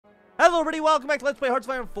Hello everybody, welcome back to Let's Play Hearts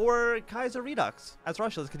of Iron 4 Kaiserredux. As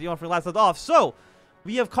Russia, let's continue on from last left off. So,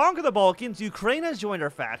 we have conquered the Balkans, Ukraine has joined our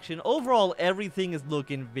faction. Overall, everything is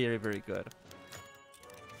looking very, very good.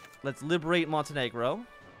 Let's liberate Montenegro.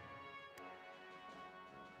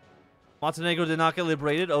 Montenegro did not get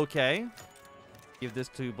liberated, okay. Give this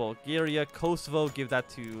to Bulgaria. Kosovo, give that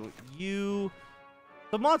to you.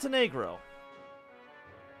 So Montenegro.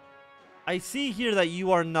 I see here that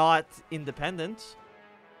you are not independent.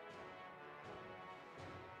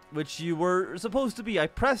 Which you were supposed to be. I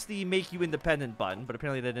pressed the make you independent button, but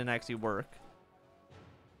apparently that didn't actually work.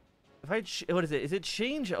 If I, what is it? Is it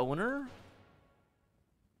change owner?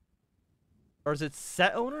 Or is it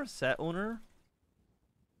set owner? Set owner?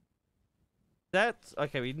 Set,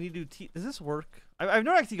 okay, we need to do, does this work? I've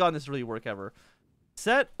never actually gotten this to really work ever.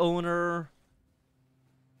 Set owner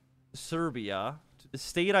Serbia to the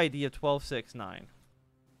state ID of 1269.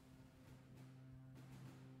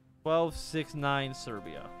 1269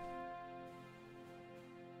 Serbia.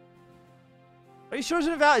 Are you sure it's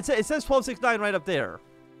invalid? It says 1269 right up there.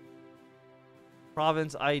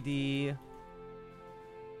 Province ID.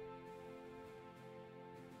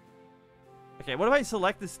 Okay, what if I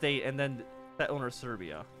select the state and then set owner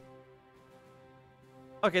Serbia?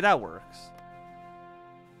 Okay, that works.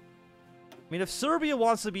 I mean, if Serbia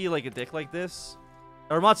wants to be like a dick like this,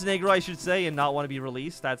 or Montenegro, I should say, and not want to be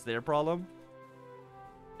released, that's their problem.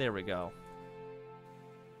 There we go.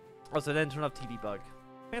 Oh, so then turn off TD bug.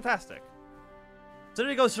 Fantastic. So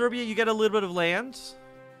there you go, Serbia. You get a little bit of land.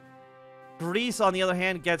 Greece, on the other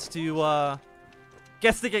hand, gets to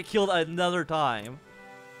get killed another time.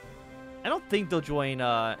 I don't think they'll join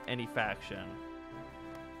any faction.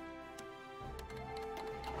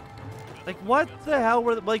 Like, what the hell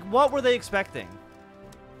were what were they expecting?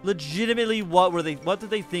 Legitimately, what did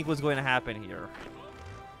they think was going to happen here?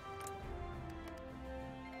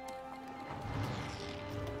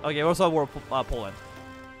 Okay, we're also at war with Poland.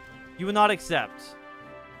 You would not accept.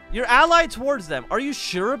 You're allied towards them. Are you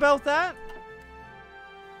sure about that?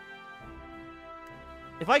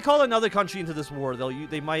 If I call another country into this war,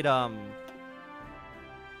 they might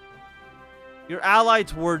You're allied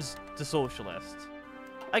towards the socialists.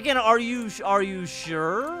 Again, are you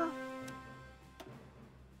sure?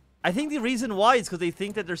 I think the reason why is because they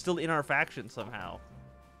think that they're still in our faction somehow.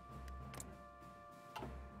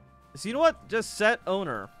 So you know what? Just set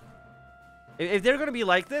owner. If they're gonna be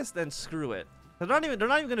like this, then screw it. They're not even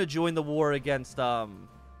gonna join the war against They're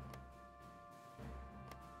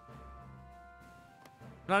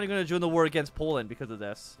not even gonna join the war against Poland because of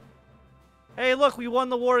this. Hey, look, we won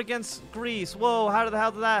the war against Greece. Whoa, how did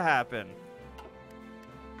that happen?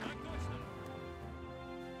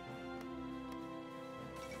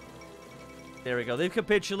 There we go. They've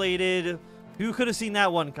capitulated. Who could have seen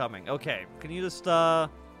that one coming? Okay, can you just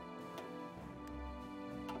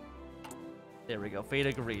there we go. Fate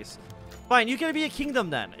of Greece. Fine, you can be a kingdom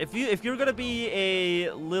then. If you're gonna be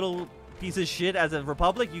a little piece of shit as a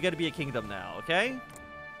republic, you gotta be a kingdom now, okay?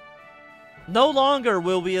 No longer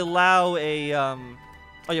will we allow a oh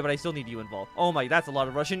yeah, but I still need you involved. Oh my, that's a lot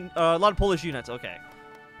of a lot of Polish units. Okay.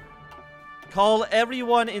 Call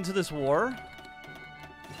everyone into this war.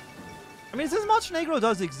 I mean, it says Montenegro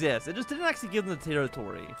does exist. It just didn't actually give them the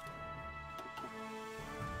territory.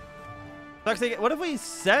 Actually, what if we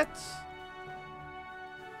set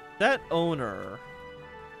owner?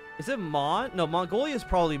 Is it No, Mongolia is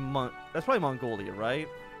probably that's probably Mongolia, right?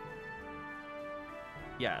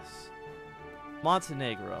 Yes.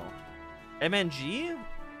 Montenegro. MNG?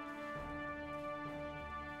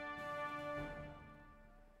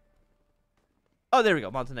 Oh, there we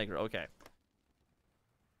go. Montenegro. Okay.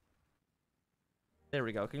 There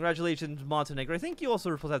we go. Congratulations, Montenegro. I think you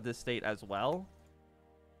also were supposed to have this state as well.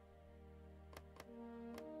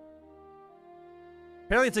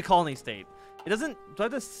 Apparently it's a colony state. It doesn't... Do I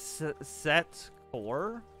have to set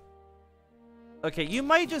core? Okay, you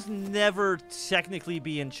might just never technically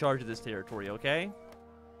be in charge of this territory, okay?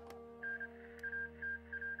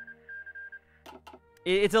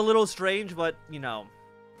 It's a little strange, but, you know.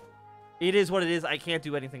 It is what it is. I can't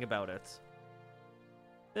do anything about it.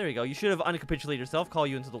 There you go. You should have uncapitulated yourself. Call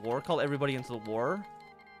you into the war. Call everybody into the war.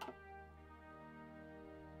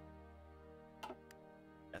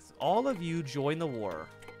 Yes, all of you join the war.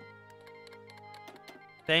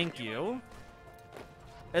 Thank you.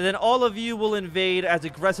 And then all of you will invade as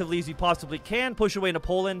aggressively as you possibly can. Push away into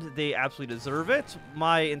Poland. They absolutely deserve it.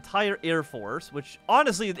 My entire air force, which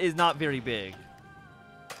honestly is not very big,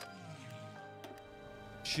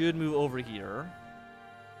 should move over here.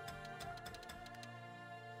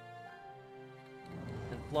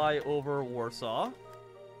 And fly over Warsaw.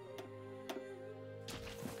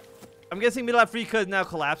 I'm guessing Middle Africa is now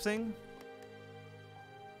collapsing.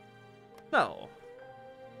 No.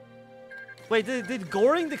 Wait, did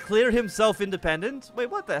Goring declare himself independent?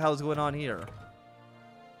 Wait, what the hell's going on here?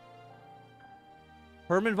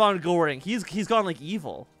 Hermann von Goring. He's gone like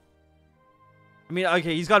evil. I mean,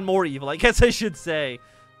 okay, he's gone more evil, I guess I should say.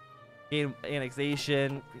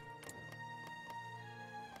 Annexation.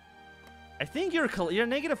 I think you're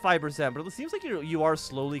negative 5%, but it seems like you are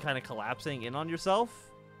slowly kind of collapsing in on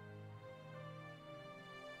yourself.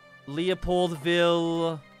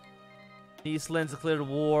 Leopoldville. Eastland's declared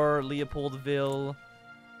war. Leopoldville.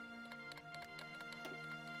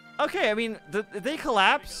 Okay, I mean, they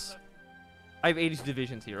collapse. I have 82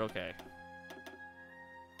 divisions here. Okay.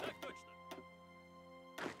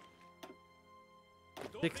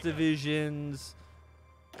 Six divisions.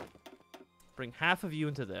 Bring half of you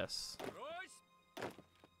into this.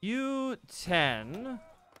 You 10.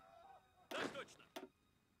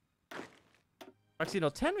 Actually, no,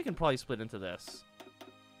 10 we can probably split into this.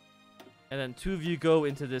 And then 2 of you go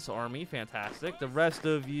into this army. Fantastic. The rest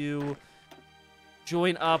of you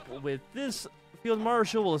join up with this field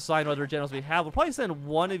marshal. We'll assign other generals we have. We'll probably send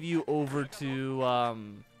one of you over to...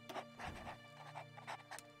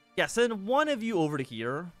 yeah, send one of you over to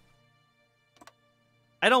here.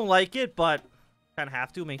 I don't like it, but kind of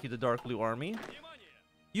have to make you the dark blue army.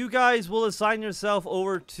 You guys will assign yourself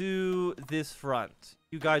over to this front.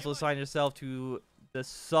 You guys will assign yourself to the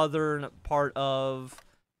southern part of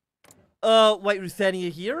White Ruthenia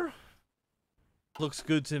here. Looks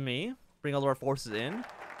good to me. Bring all of our forces in.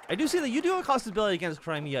 I do see that you do have a cost ability against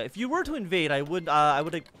Crimea. If you were to invade, I would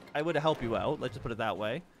help you out. Let's just put it that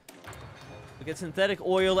way. We get synthetic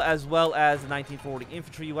oil as well as the 1940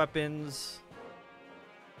 infantry weapons.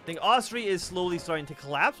 I think Austria is slowly starting to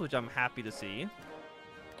collapse, which I'm happy to see.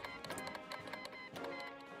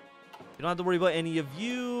 You don't have to worry about any of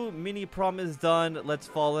you. Mini prom is done. Let's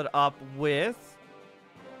follow it up with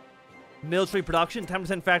military production,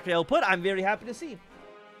 10% factory output. I'm very happy to see.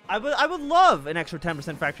 I would love an extra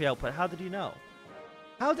 10% factory output. How did you know?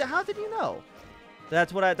 How did you know?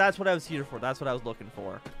 That's what I was here for. That's what I was looking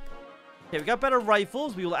for. Okay, we got better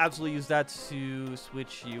rifles. We will absolutely use that to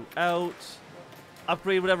switch you out.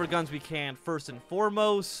 Upgrade whatever guns we can first and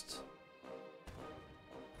foremost.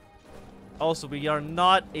 Also, we are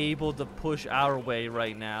not able to push our way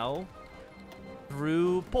right now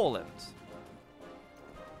through Poland.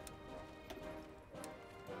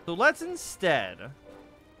 So let's instead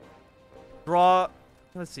draw...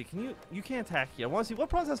 Let's see, you can't attack here. I want to see what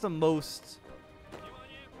province has the most...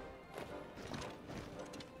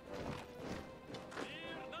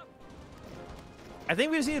 I think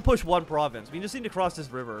we just need to push one province. We just need to cross this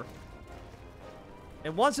river.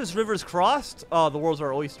 And once this river is crossed, oh, the world's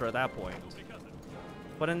our oyster at that point.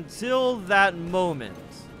 But until that moment,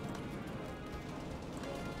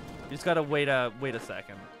 you just gotta wait a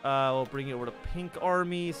second. We'll bring it over to Pink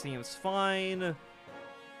Army. Seems fine.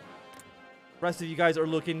 Rest of you guys are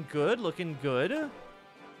looking good. Looking good.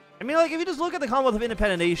 I mean, like, if you just look at the Commonwealth of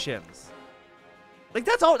Independent Nations, like,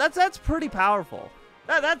 that's pretty powerful.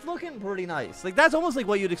 That's looking pretty nice. Like, that's almost like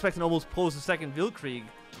what you'd expect an almost post-Second Weltkrieg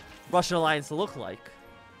Russian alliance to look like.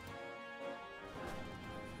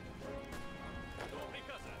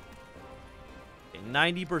 Okay,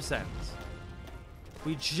 90%.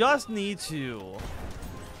 We just need to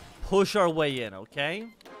push our way in, okay?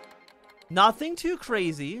 Nothing too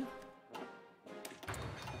crazy.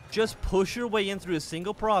 Just push your way in through a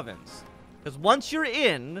single province. Because once you're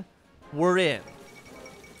in, we're in.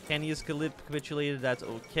 Kenny is capitulated, that's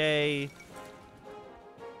okay.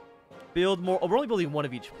 Build more. Oh, we're only building one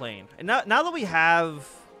of each plane. And now that we have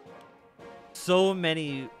so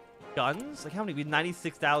many guns, like how many? We have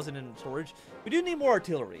 96,000 in storage. We do need more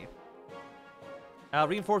artillery.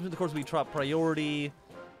 Reinforcement, of course, we drop priority.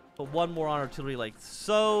 Put one more on artillery like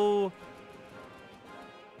so.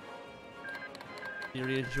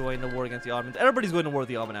 Syria joined the war against the Ottomans. Everybody's going to war with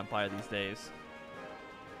the Ottoman Empire these days.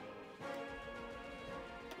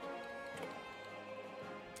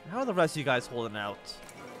 How are the rest of you guys holding out?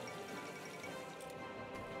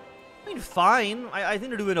 I mean, fine. I think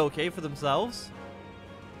they're doing okay for themselves.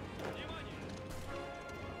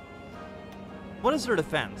 What is their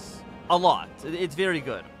defense? A lot. It's very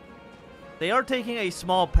good. They are taking a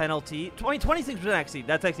small penalty. 26% actually.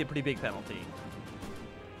 That's actually a pretty big penalty.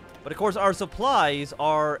 But of course, our supplies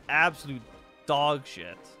are absolute dog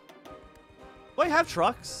shit. Do I have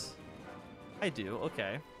trucks? I do.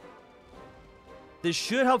 Okay. This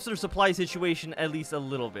should help their supply situation at least a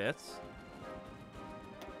little bit.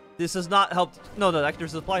 This does not help. No, actually,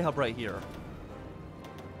 there's a supply hub right here.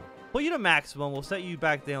 Put you to maximum. We'll set you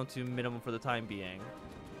back down to minimum for the time being.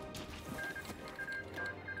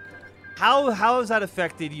 How has that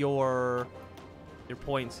affected your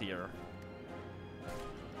points here?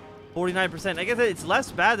 49%. I guess it's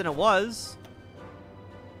less bad than it was.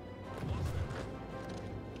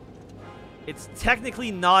 It's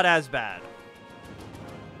technically not as bad.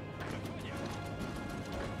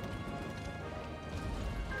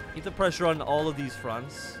 Keep the pressure on all of these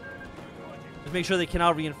fronts. Just make sure they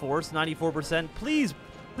cannot reinforce. 94%. Please,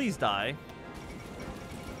 please die.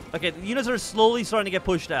 Okay, the units are slowly starting to get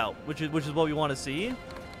pushed out, which is what we want to see.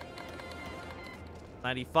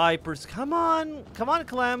 95%. Come on,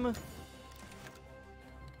 Clem.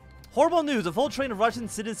 Horrible news. A full train of Russian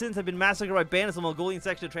citizens have been massacred by bandits on the Mongolian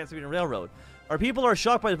section of Trans-Siberian Railroad. Our people are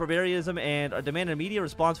shocked by the barbarism and demand an immediate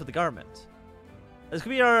response from the government. This could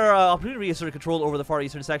be our opportunity to reassert control over the far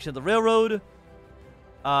eastern section of the railroad.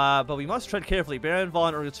 But we must tread carefully. Baron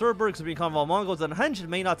von Ergetsurberg, Supreme Khan von Mongols, and Hunch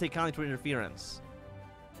may not take kindly to interference.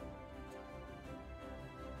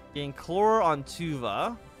 Gain Chlor on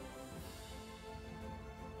Tuva.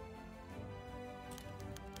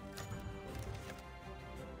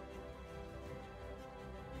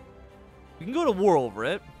 We can go to war over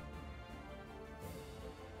it.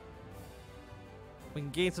 We can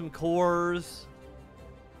gain some cores.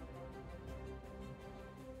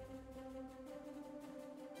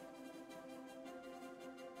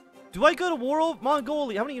 Do I go to war over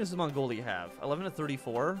Mongolia? How many units does Mongolia have? 11 to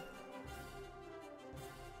 34.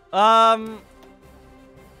 I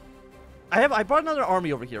brought another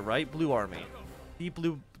army over here, right? Blue army. Deep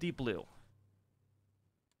blue. Deep blue.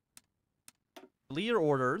 Clear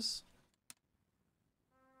orders.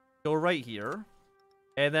 Go right here.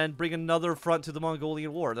 And then bring another front to the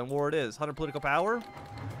Mongolian war. Then war it is. 100 political power.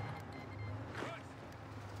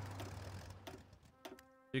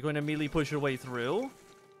 You're going to immediately push your way through.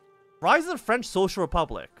 Rise of the French Social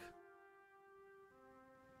Republic.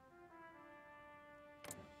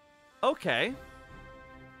 Okay.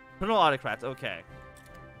 Criminal autocrats. Okay.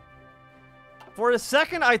 For a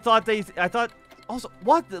second, I thought also,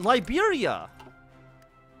 what? Liberia?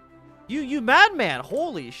 You madman.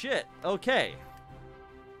 Holy shit. Okay.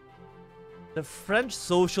 The French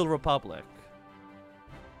Social Republic.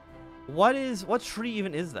 What tree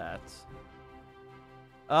even is that?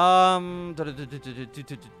 Okay.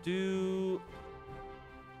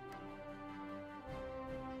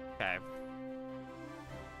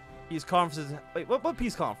 Peace conferences. Wait, what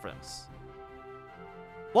peace conference?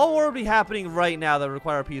 What war would be happening right now that would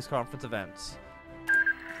require a peace conference event?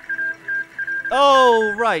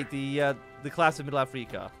 Oh, right, the class of Middle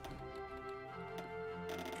Africa.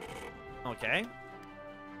 Okay.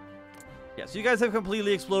 Yeah, so you guys have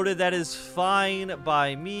completely exploded. That is fine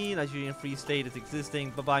by me. Nigerian Free State is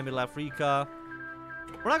existing. Bye-bye, Middle Africa.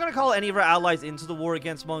 We're not going to call any of our allies into the war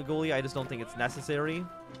against Mongolia. I just don't think it's necessary.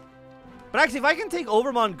 But actually, if I can take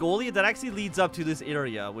over Mongolia, that actually leads up to this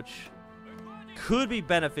area, which could be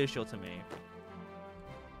beneficial to me.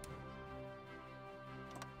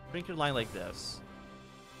 Drink your line like this.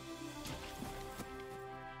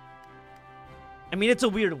 I mean, it's a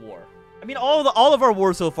weird war. I mean, all of our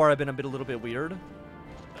wars so far have been a little bit weird.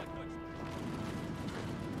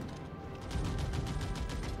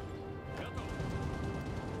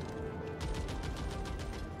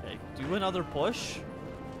 Okay, do another push.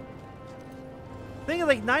 I think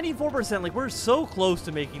like 94%, like we're so close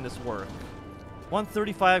to making this work.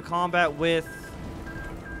 135 combat with.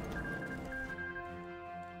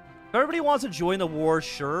 If everybody wants to join the war,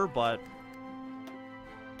 sure, but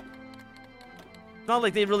it's not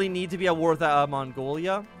like they really need to be at war with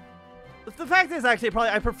Mongolia. The fact is, actually,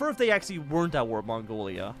 I prefer if they actually weren't at war with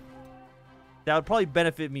Mongolia. That would probably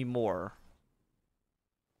benefit me more.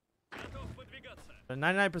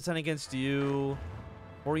 99% against you.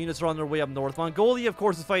 More units are on their way up north. Mongolia, of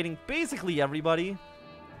course, is fighting basically everybody.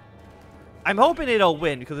 I'm hoping they don't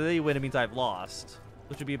win, because if they win, it means I've lost,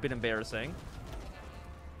 which would be a bit embarrassing.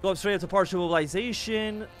 Go up straight up to partial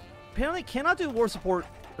mobilization. Apparently cannot do war support,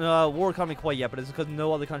 war economy quite yet, but it's because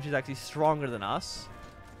no other country is actually stronger than us.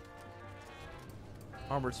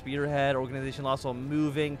 Armored spearhead, organization loss while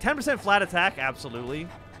moving. 10% flat attack, absolutely.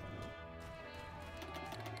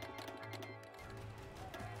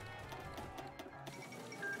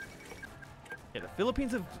 Yeah, the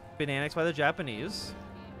Philippines have been annexed by the Japanese.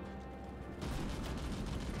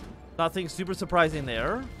 Nothing super surprising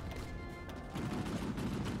there.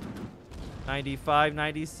 95,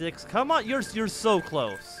 96. Come on, you're so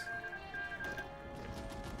close.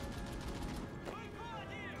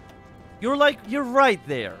 You're right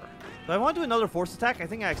there. Do I want to do another force attack? I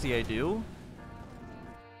think actually I do.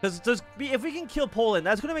 Because if we can kill Poland,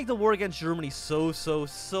 that's going to make the war against Germany so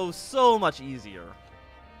much easier.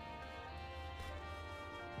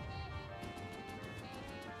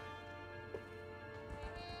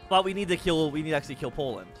 But we need to actually kill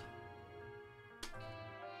Poland.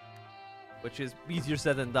 Which is easier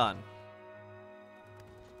said than done.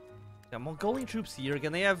 Yeah, Mongolian troops here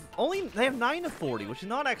again. They have 9 of 40, which is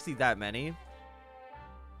not actually that many.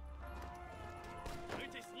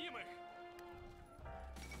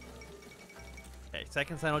 Okay,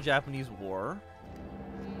 Second Sino-Japanese War.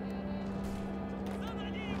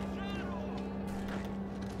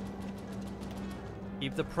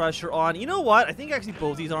 Keep the pressure on. You know what? I think actually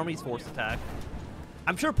both these armies forced attack.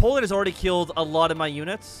 I'm sure Poland has already killed a lot of my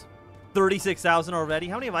units. 36,000 already.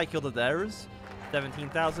 How many have I killed of theirs?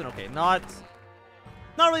 17,000. Okay, not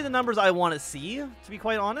really the numbers I want to see, to be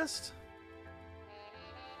quite honest.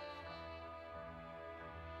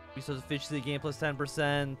 Resource efficiency gain plus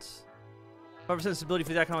 10%. 5% stability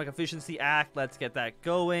for the Economic Efficiency Act. Let's get that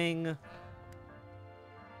going. And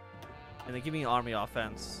then give me an army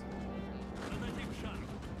offense.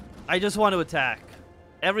 I just want to attack.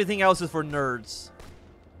 Everything else is for nerds.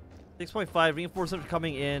 6.5 reinforcements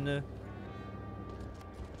coming in.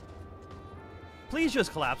 Please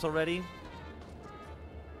just collapse already.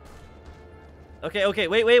 Okay,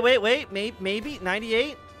 wait. Maybe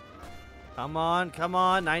 98. Come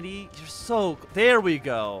on, 90. You're so... There we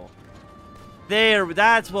go.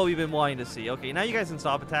 That's what we've been wanting to see. Okay, now you guys can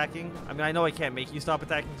stop attacking. I mean, I know I can't make you stop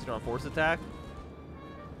attacking because you're on force attack.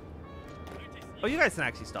 Oh, you guys can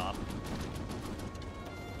actually stop.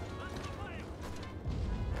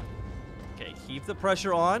 Okay, keep the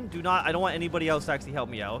pressure on. I don't want anybody else to actually help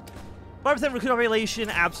me out. 5% recruit population,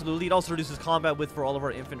 absolutely. It also reduces combat width for all of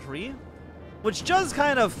our infantry, which does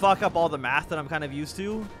kind of fuck up all the math that I'm kind of used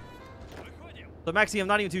to. So I'm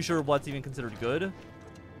not even too sure what's even considered good.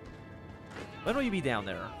 When will you be down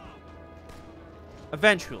there?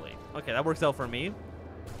 Eventually. Okay, that works out for me.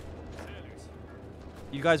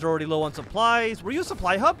 You guys are already low on supplies. Were you a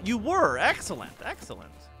supply hub? You were. Excellent.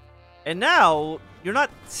 Excellent. And now, you're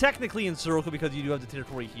not technically in circle because you do have the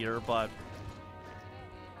territory here, but...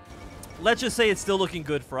 Let's just say it's still looking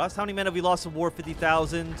good for us. How many men have we lost in war?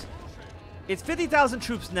 50,000. It's 50,000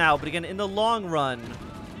 troops now, but again, in the long run,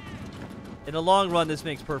 this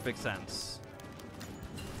makes perfect sense.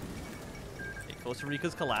 Okay, Costa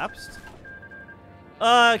Rica's collapsed.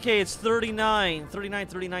 Okay, it's 39.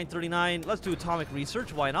 39. Let's do atomic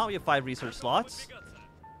research. Why not? We have 5 research slots.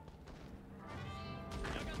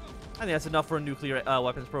 I think that's enough for a nuclear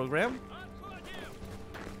weapons program.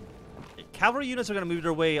 Okay, cavalry units are going to move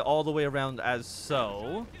their way all the way around as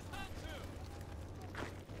so.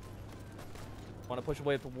 Want to push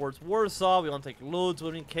away towards Warsaw. We want to take loads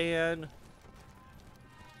when we can.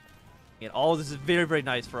 And all of this is very, very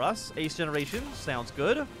nice for us. Ace generation. Sounds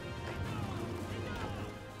good.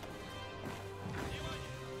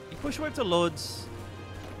 Push away to Lodz.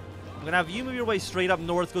 I'm going to have you move your way straight up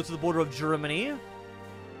north, go to the border of Germany.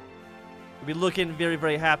 We'll be looking very,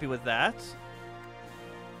 very happy with that.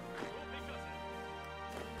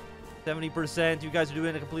 70%. You guys are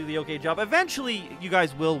doing a completely okay job. Eventually, you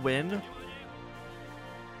guys will win.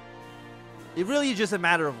 It really is just a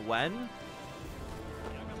matter of when.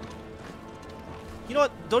 You know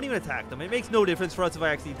what? Don't even attack them. It makes no difference for us if I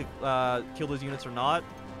actually kill those units or not.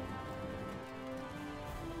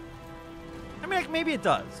 I mean, like, maybe it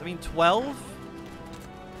does. I mean, 12?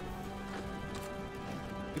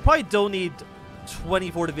 We probably don't need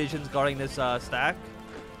 24 divisions guarding this stack.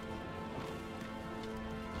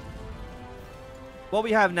 What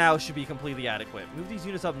we have now should be completely adequate. Move these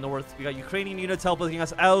units up north. We got Ukrainian units helping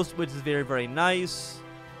us out, which is very, very nice.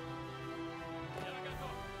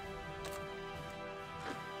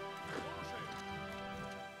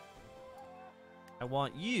 I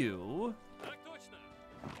want you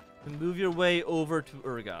to move your way over to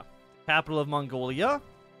Urga, capital of Mongolia.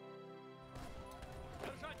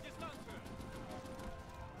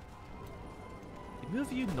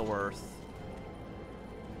 Move you north.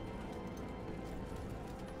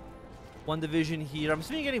 1 division here. I'm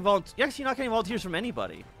assuming you're getting volunteers. You're actually not getting volunteers from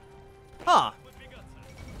anybody. Huh.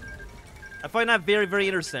 I find that very, very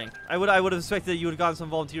interesting. I would have expected that you would have gotten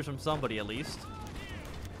some volunteers from somebody at least.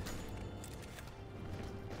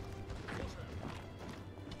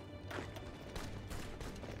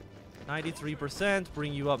 %,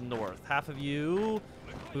 bring you up north. Half of you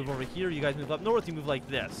move over here. You guys move up north. You move like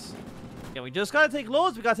this. Yeah, we just gotta take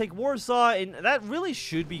Lodz. We gotta take Warsaw, and that really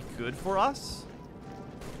should be good for us.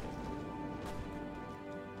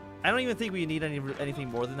 I don't even think we need anything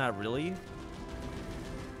more than that, really.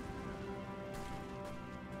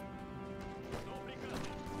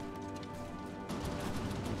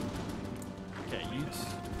 Okay,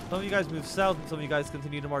 some of you guys move south, and some of you guys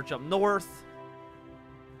continue to march up north.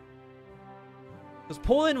 Because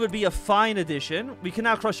Poland would be a fine addition. We can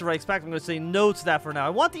now crush the Reichspakt. I'm going to say no to that for now. I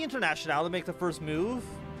want the International to make the first move.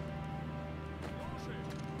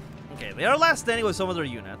 Okay, they are last standing with some of their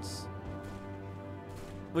units.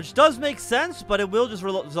 Which does make sense, but it will just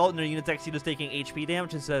result in their units actually just taking HP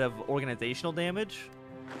damage instead of organizational damage.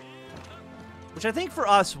 Which I think for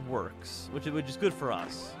us works, which is good for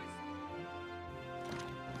us.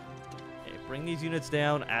 Okay, bring these units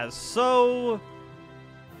down as so.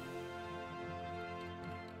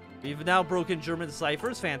 We've now broken German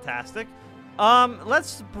ciphers, fantastic.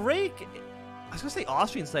 Let's break. I was gonna say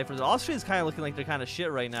Austrian ciphers. Austria's kind of looking like they're kind of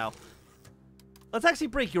shit right now. Let's actually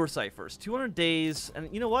break your ciphers. 200 days,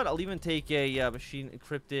 and you know what? I'll even take a machine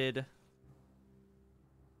encrypted.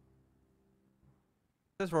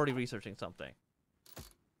 Because we're already researching something.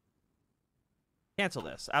 Cancel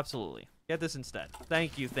this. Absolutely. Get this instead.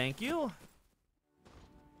 Thank you. Thank you.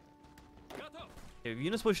 Okay,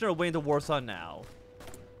 units pushing our way into Warsaw now.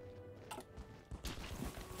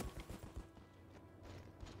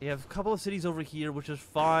 We have a couple of cities over here, which is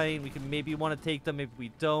fine. We can maybe want to take them, maybe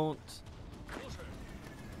we don't.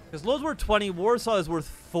 Because Lodz worth 20, Warsaw is worth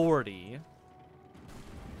 40.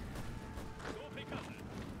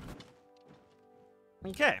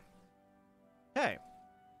 Okay. Okay.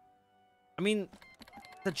 I mean,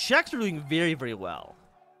 the Czechs are doing very, very well.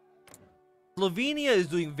 Slovenia is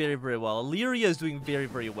doing very, very well. Illyria is doing very,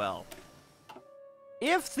 very well.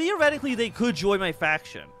 If theoretically they could join my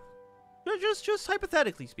faction, just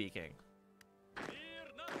hypothetically speaking,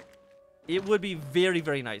 it would be very,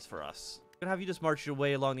 very nice for us. I'm gonna have you just march your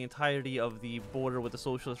way along the entirety of the border with the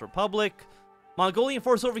Socialist Republic. Mongolian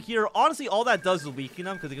force over here. Honestly, all that does is weaken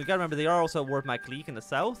them, because you gotta remember they are also at war with my clique in the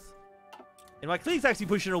south. And my clique's actually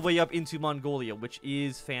pushing her way up into Mongolia, which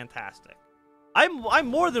is fantastic. I'm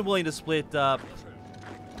more than willing to split up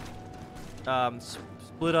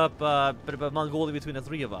Mongolia between the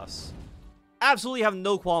three of us. Absolutely have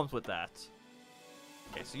no qualms with that.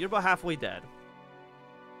 Okay, so you're about halfway dead.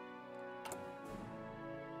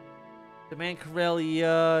 Demand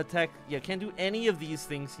Karelia, tech. Yeah, can't do any of these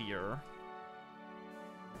things here.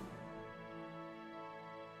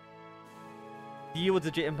 Deal with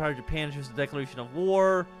the Empire of Japan, choose the declaration of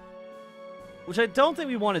war. Which I don't think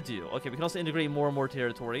we want to do. Okay, we can also integrate more and more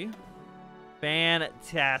territory.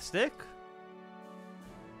 Fantastic.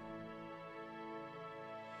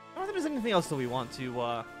 I don't think there's anything else that we want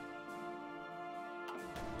to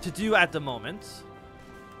do at the moment.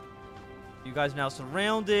 You guys are now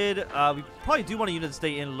surrounded. We probably do want a unit to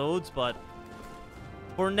stay in Lodz, but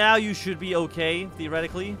for now you should be okay,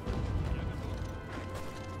 theoretically.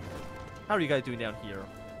 How are you guys doing down here?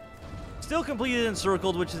 Still completed and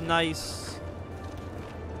encircled, which is nice.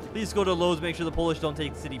 Please go to Lodz, make sure the Polish don't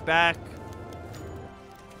take the city back.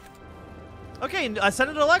 Okay, a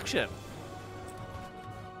Senate election.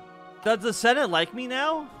 Does the Senate like me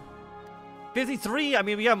now? 53, I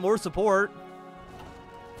mean, we got more support.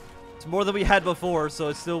 It's more than we had before, so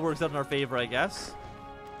it still works out in our favor, I guess.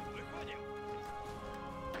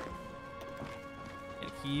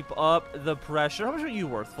 And keep up the pressure. How much are you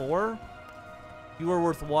worth? 4? You are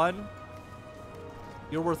worth 1.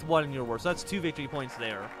 You're worth 1 and you're worth. So that's 2 victory points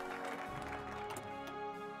there.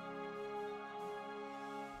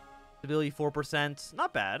 Stability 4%.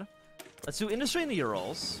 Not bad. Let's do industry in the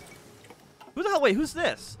Urals. Who the hell? Wait, who's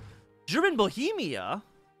this? German Bohemia?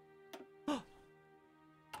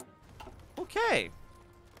 Okay.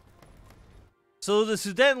 So the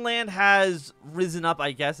Sudetenland has risen up,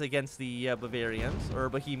 I guess, against the Bavarians. Or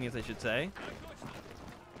Bohemians, I should say.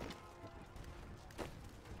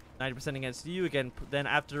 90% against you. Again, then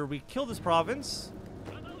after we kill this province,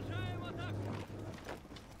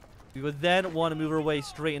 we would then want to move our way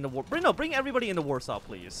straight into war. Bring everybody into Warsaw,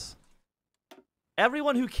 please.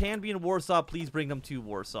 Everyone who can be in Warsaw, please bring them to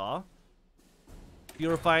Warsaw.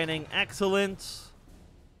 Purifying, excellent.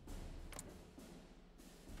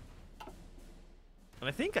 And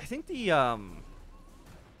I think I think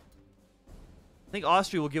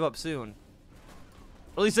Austria will give up soon.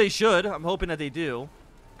 Or at least they should. I'm hoping that they do.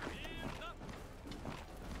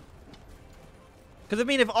 Because, I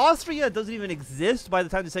mean, if Austria doesn't even exist by the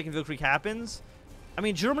time the second victory happens, I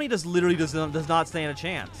mean, Germany just literally does not stand a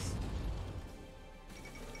chance.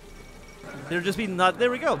 There'd just be there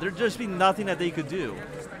we go. There'd just be nothing that they could do.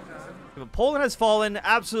 But Poland has fallen.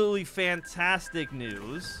 Absolutely fantastic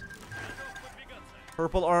news.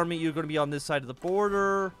 Purple Army, you're going to be on this side of the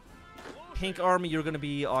border. Pink Army, you're going to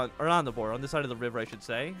be on the border, on this side of the river, I should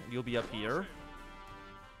say. You'll be up here.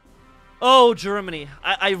 Oh, Germany.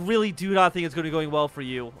 I really do not think it's going to be going well for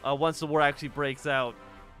you once the war actually breaks out.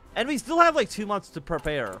 And we still have like 2 months to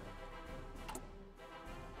prepare.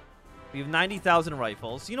 We have 90,000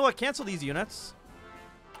 rifles. You know what? Cancel these units.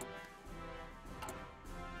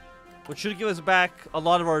 Which should give us back a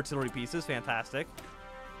lot of artillery pieces. Fantastic.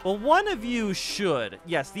 Well, one of you should.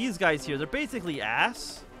 Yes, these guys here. They're basically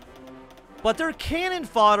ass. But they're cannon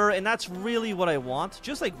fodder, and that's really what I want.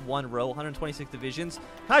 Just like one row, 126 divisions.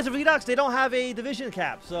 Kaiserredux, they don't have a division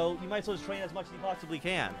cap, so you might as well just train as much as you possibly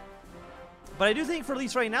can. But I do think for at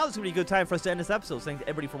least right now, this is going to be a good time for us to end this episode. So thanks to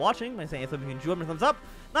everybody for watching. I'm saying if you enjoyed, thumbs up.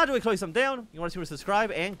 Not doing, close thumb down. You want to see me,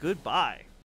 subscribe, and goodbye.